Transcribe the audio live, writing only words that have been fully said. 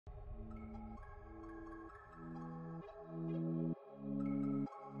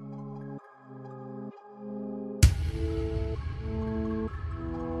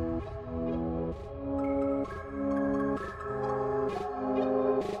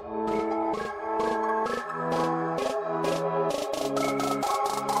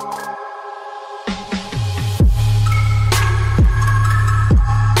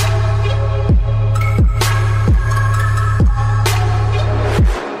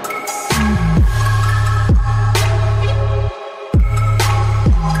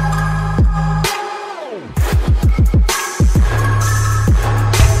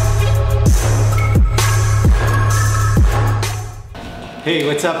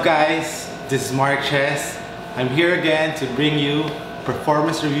What's up guys? This is Mark Chess. I'm here again to bring you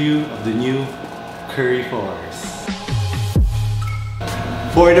performance review of the new Curry Force.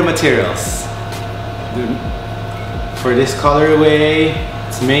 For the materials, for this colorway,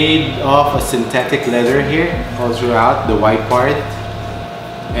 it's made of a synthetic leather here all throughout the white part,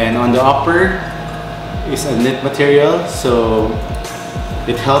 and on the upper is a knit material, so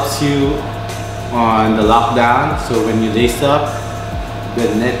it helps you on the lockdown. So when you lace up, the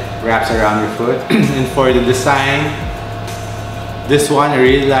knit wraps around your foot. And for the design, this one I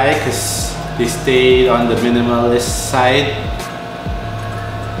really like because they stayed on the minimalist side.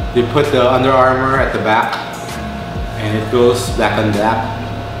 They put the Under Armour at the back and it goes black on black.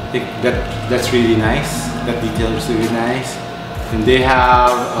 I think that's really nice. That detail is really nice. And they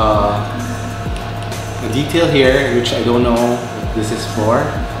have a detail here which I don't know what this is for.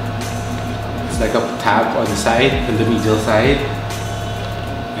 It's like a tab on the side, on the medial side.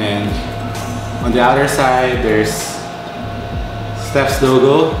 And on the outer side, there's Steph's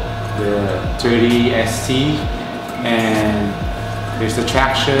logo, the 30ST, and there's the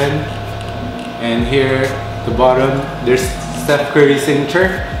traction. And here, at the bottom, there's Steph Curry's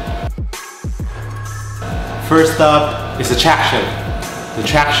signature. First up is the traction. The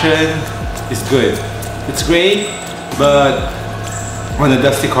traction is good. It's great, but on a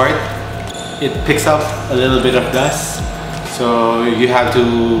dusty court, it picks up a little bit of dust. So you have to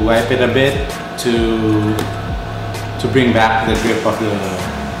wipe it a bit to bring back the grip of the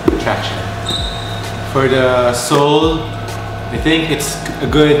traction. For the sole, I think it's a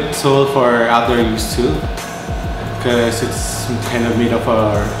good sole for outdoor use too, because it's kind of made of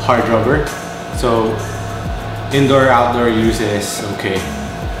a hard rubber. So indoor, outdoor use is okay.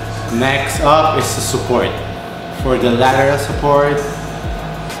 Next up is the support. For the lateral support,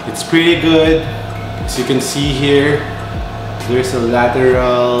 it's pretty good. As you can see here, there's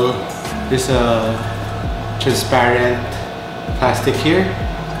a transparent plastic here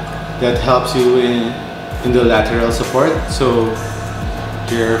that helps you in the lateral support, so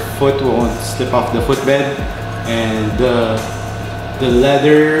your foot won't slip off the footbed. And the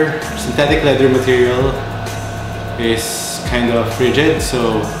leather, synthetic leather material is kind of rigid,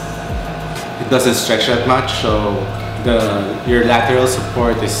 so it doesn't stretch that much, so your lateral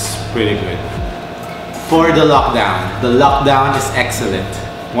support is pretty good. For the lockdown is excellent.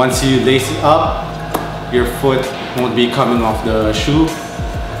 Once you lace it up, your foot won't be coming off the shoe.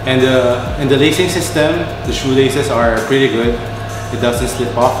 And the lacing system, the shoelaces are pretty good. It doesn't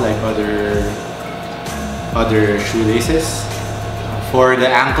slip off like other shoelaces. For the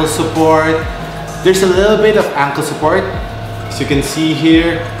ankle support, there's a little bit of ankle support. As you can see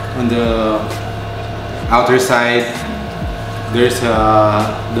here on the outer side, there's the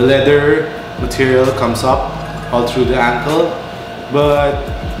leather material comes up all through the ankle, but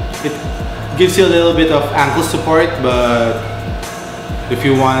it gives you a little bit of ankle support. But if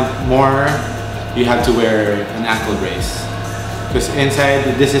you want more, you have to wear an ankle brace, because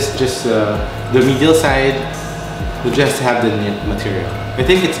inside this is just the medial side. You just have the knit material. I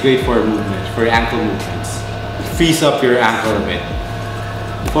think it's great for movement, for ankle movements. It frees up your ankle a bit.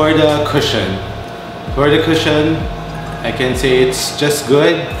 For the cushion, I can say it's just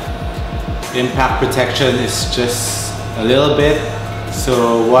good. Impact protection is just a little bit,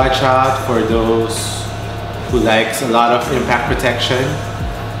 so watch out for those who likes a lot of impact protection.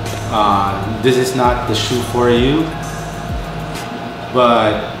 This is not the shoe for you,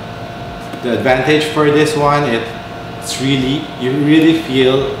 but the advantage for this one, you really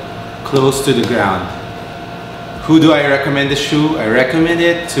feel close to the ground. Who do I recommend this shoe? I recommend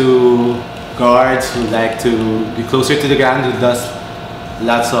it to guards who like to be closer to the ground, who does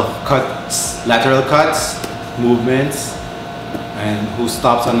lots of cuts, lateral cuts, movements, and who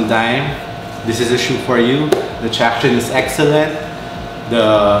stops on a dime. This is a shoe for you. The traction is excellent,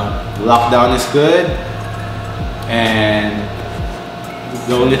 the lockdown is good, and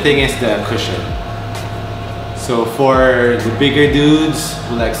the only thing is the cushion. So for the bigger dudes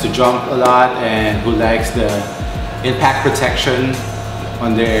who likes to jump a lot and who likes the impact protection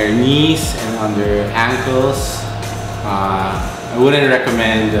on their knees and on their ankles, I wouldn't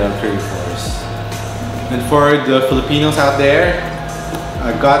recommend the Curry Force. And for the Filipinos out there,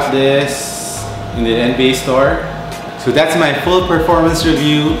 I got this in the NBA store. So that's my full performance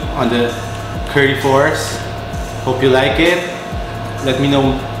review on the Curry Force. Hope you like it. Let me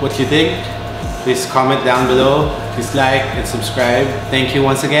know what you think. Please comment down below. Please like and subscribe. Thank you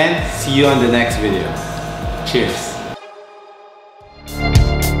once again. See you on the next video. Cheers.